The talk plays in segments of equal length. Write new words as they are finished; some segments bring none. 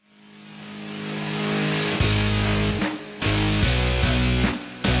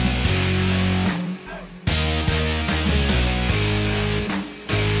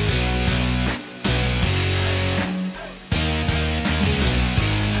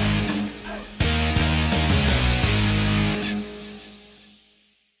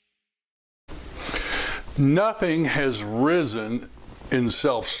Nothing has risen in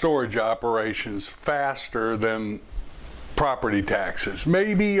self-storage operations faster than property taxes.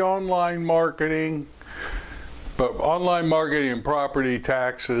 Maybe online marketing, but online marketing and property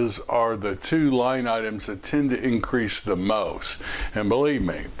taxes are the two line items that tend to increase the most. And believe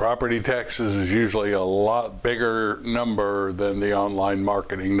me, property taxes is usually a lot bigger number than the online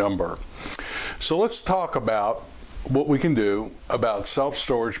marketing number. So let's talk about what we can do about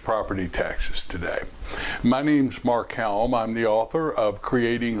self-storage property taxes today. My name's Mark Helm. I'm the author of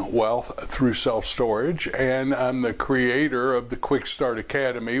Creating Wealth Through Self-Storage, and I'm the creator of the Quick Start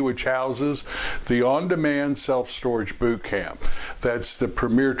Academy, which houses the on-demand self-storage boot camp. That's the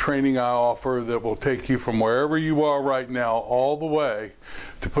premier training I offer that will take you from wherever you are right now all the way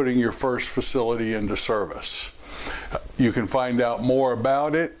to putting your first facility into service. You can find out more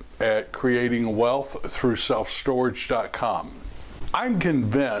about it at creatingwealththroughselfstorage.com. I'm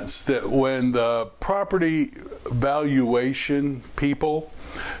convinced that when the property valuation people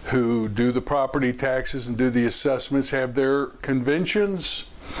who do the property taxes and do the assessments have their conventions,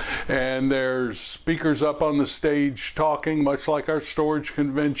 and there's speakers up on the stage talking, much like our storage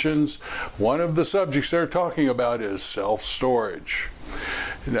conventions, one of the subjects they're talking about is self-storage.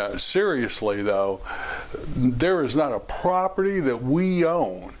 Now, seriously though, there is not a property that we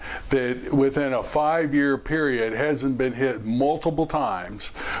own that within a 5-year period hasn't been hit multiple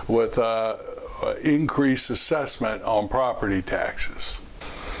times with increased assessment on property taxes.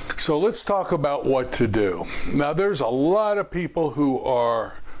 So let's talk about what to do. Now, there's a lot of people who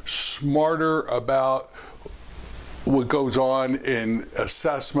are smarter about what goes on in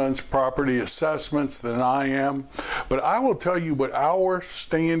assessments, property assessments, than I am. But I will tell you what our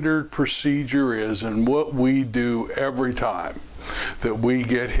standard procedure is and what we do every time that we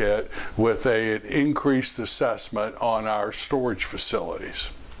get hit with an increased assessment on our storage facilities.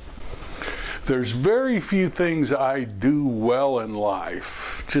 There's very few things I do well in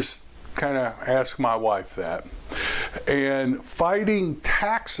life. Just kind of ask my wife that. And fighting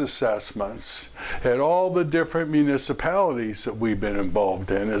tax assessments at all the different municipalities that we've been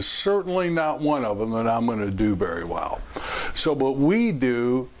involved in is certainly not one of them that I'm going to do very well. So what we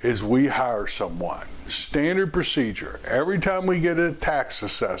do is we hire someone. Standard procedure. Every time we get a tax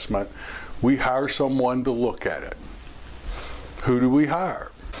assessment, we hire someone to look at it. Who do we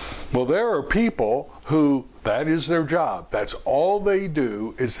hire? Well, there are people who that is their job. That's all they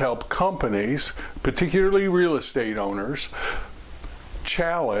do is help companies, particularly real estate owners,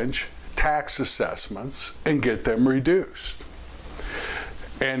 challenge tax assessments and get them reduced.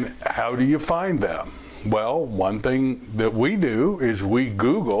 And how do you find them? Well, one thing that we do is we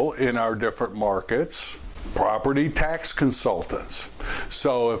Google in our different markets property tax consultants.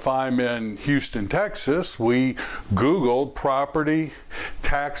 So if I'm in Houston, Texas, we Googled property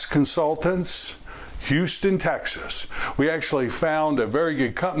tax consultants, Houston, Texas. We actually found a very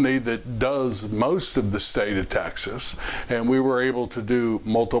good company that does most of the state of Texas, and we were able to do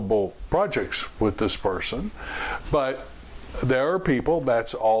multiple projects with this person. But there are people,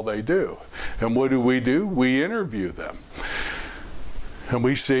 that's all they do. And what do? We interview them. And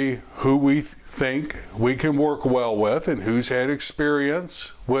we see who we think we can work well with and who's had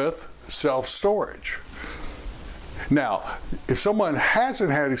experience with self-storage. Now, if someone hasn't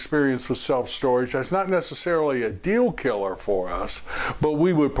had experience with self-storage, that's not necessarily a deal killer for us, but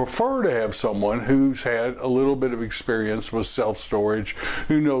we would prefer to have someone who's had a little bit of experience with self-storage,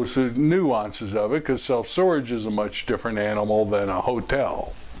 who knows the nuances of it, because self-storage is a much different animal than a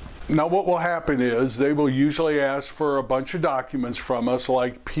hotel. Now, what will happen is they will usually ask for a bunch of documents from us,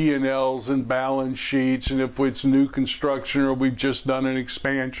 like P&Ls and balance sheets, and if it's new construction or we've just done an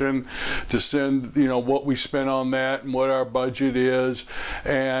expansion, to send, what we spent on that and what our budget is.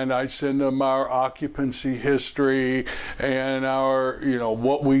 And I send them our occupancy history and our,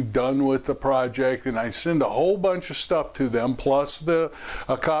 what we've done with the project. And I send a whole bunch of stuff to them, plus a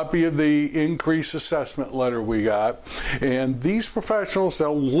copy of the increase assessment letter we got. And these professionals,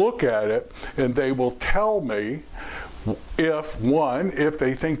 they'll look at it and they will tell me if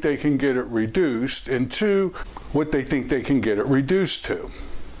they think they can get it reduced, and two, what they think they can get it reduced to.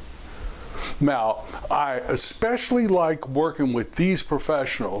 Now, I especially like working with these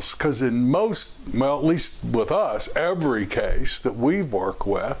professionals because in most, at least with us, every case that we work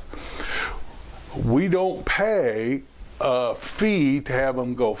with, we don't pay a fee to have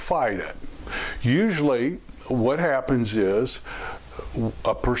them go fight it. Usually what happens is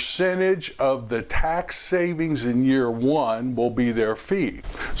a percentage of the tax savings in year one will be their fee.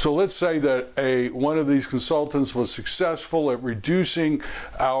 So let's say that one of these consultants was successful at reducing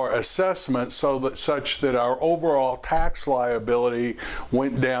our assessment such that our overall tax liability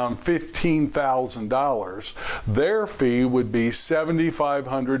went down $15,000. Their fee would be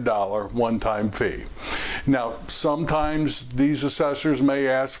 $7,500 one-time fee. Now, sometimes these assessors may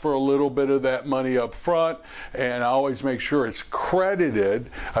ask for a little bit of that money up front, and I always make sure it's credited.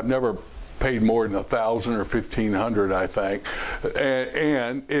 I've never paid more than $1,000 or $1,500, I think,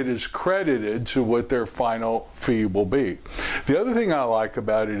 and it is credited to what their final fee will be. The other thing I like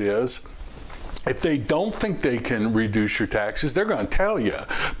about it is, if they don't think they can reduce your taxes, they're going to tell you,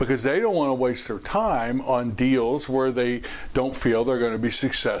 because they don't want to waste their time on deals where they don't feel they're going to be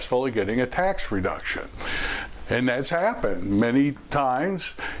successful at getting a tax reduction. And that's happened many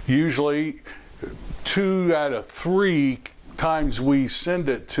times. Usually 2 out of 3 times we send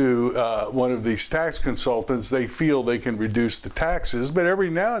it to one of these tax consultants, they feel they can reduce the taxes, but every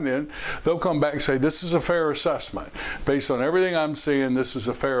now and then they'll come back and say, this is a fair assessment. Based on everything I'm seeing, this is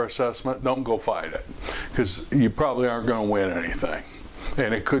a fair assessment. Don't go fight it, because you probably aren't going to win anything,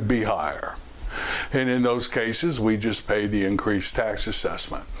 and it could be higher. And in those cases, we just pay the increased tax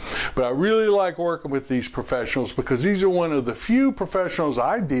assessment. But I really like working with these professionals, because these are one of the few professionals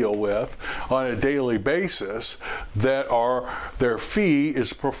I deal with on a daily basis that their fee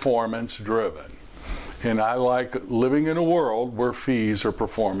is performance driven. And I like living in a world where fees are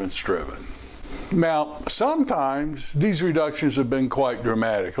performance driven. Now, sometimes these reductions have been quite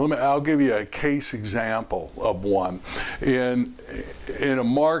dramatic. I'll give you a case example of one. In a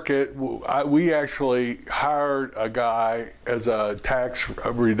market, we actually hired a guy as a tax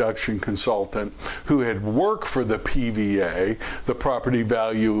reduction consultant who had worked for the PVA, the Property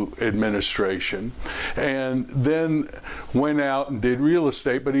Value Administration, and then went out and did real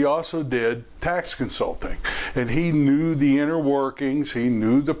estate, but he also did tax consulting. And he knew the inner workings, he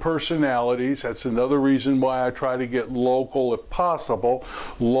knew the personalities. That's another reason why I try to get local, if possible,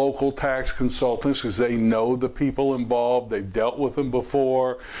 local tax consultants, because they know the people involved, they've dealt with them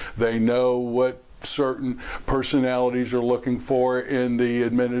before, they know what certain personalities are looking for in the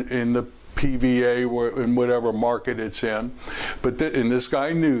PVA, in whatever market it's in. And this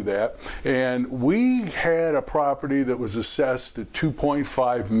guy knew that. And we had a property that was assessed at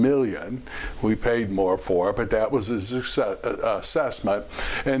 $2.5 million. We paid more for it, but that was his assessment.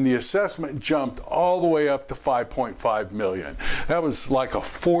 And the assessment jumped all the way up to $5.5 million. That was like a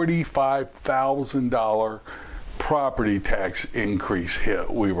 $45,000 property tax increase hit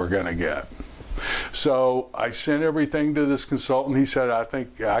we were going to get. So I sent everything to this consultant. He said,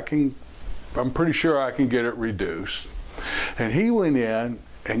 I'm pretty sure I can get it reduced. And he went in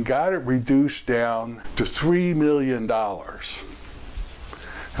and got it reduced down to $3 million.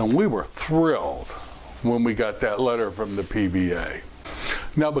 And we were thrilled when we got that letter from the PVA.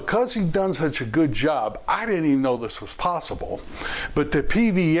 Now, because he'd done such a good job, I didn't even know this was possible, but the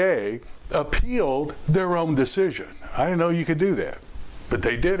PVA appealed their own decision. I didn't know you could do that, but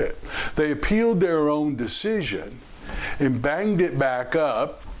they did it. They appealed their own decision and banged it back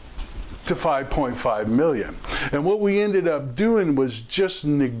up to $5.5 million. And what we ended up doing was just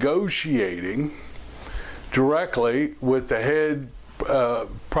negotiating directly with the head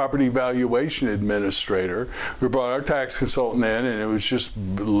property valuation administrator. We brought our tax consultant in, and it was just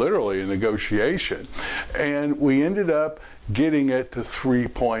literally a negotiation. And we ended up getting it to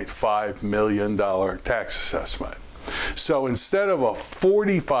 $3.5 million tax assessment. So instead of a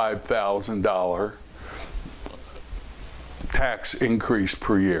 $45,000 tax increase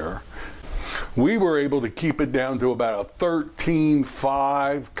per year, we were able to keep it down to about a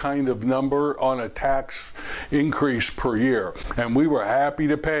 13.5 kind of number on a tax increase per year. And we were happy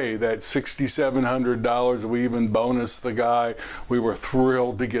to pay that $6,700. We even bonused the guy. We were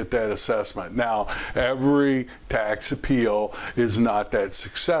thrilled to get that assessment. Now, every tax appeal is not that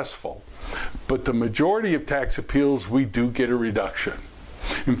successful, but the majority of tax appeals, we do get a reduction.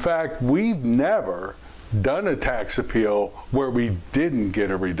 In fact, we've never done a tax appeal where we didn't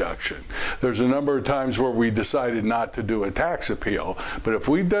get a reduction. There's a number of times where we decided not to do a tax appeal, but if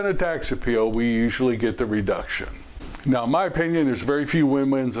we've done a tax appeal, we usually get the reduction. Now, in my opinion, there's very few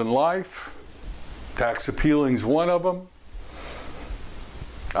win-wins in life. Tax appealing is one of them.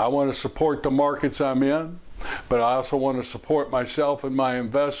 I want to support the markets I'm in. but I also want to support myself and my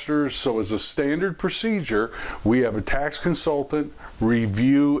investors. So as a standard procedure, we have a tax consultant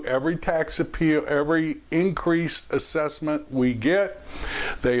review every tax appeal, every increased assessment we get.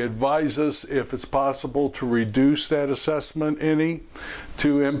 They advise us if it's possible to reduce that assessment any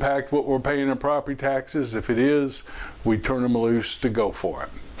to impact what we're paying in property taxes. If it is, we turn them loose to go for it.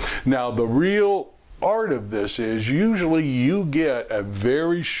 Now, the real art of this is usually you get a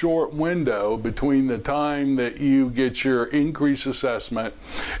very short window between the time that you get your increase assessment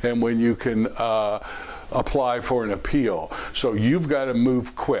and when you can apply for an appeal. So you've got to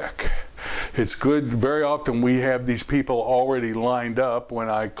move quick. It's good. Very often we have these people already lined up. When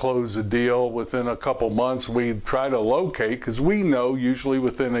I close a deal within a couple months, we try to locate, because we know usually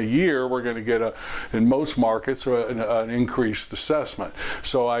within a year we're going to get in most markets, an increased assessment.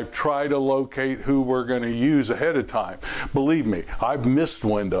 So I try to locate who we're going to use ahead of time. Believe me, I've missed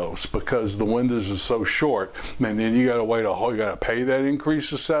windows because the windows are so short, and then you got to wait you got to pay that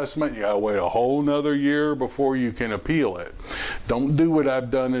increased assessment. You got to wait a whole nother year before you can appeal it. Don't do what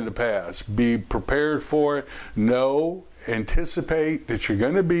I've done in the past. Be prepared for it. Anticipate that you're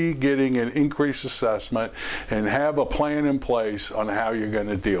going to be getting an increased assessment and have a plan in place on how you're going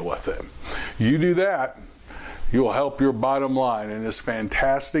to deal with it. You do that, you'll help your bottom line in this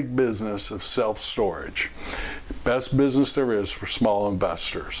fantastic business of self-storage. Best business there is for small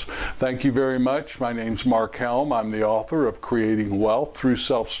investors. Thank you very much. My name's Mark Helm. I'm the author of Creating Wealth Through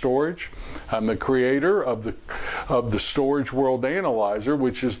Self-Storage. I'm the creator of the Storage World Analyzer,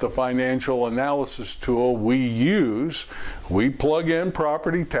 which is the financial analysis tool we use. We plug in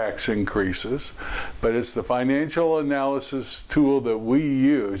property tax increases, but it's the financial analysis tool that we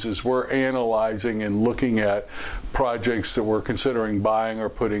use as we're analyzing and looking at projects that we're considering buying or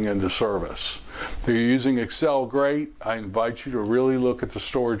putting into service. If you're using Excel, great. I invite you to really look at the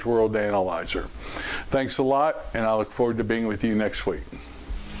Storage World Analyzer. Thanks a lot, and I look forward to being with you next week.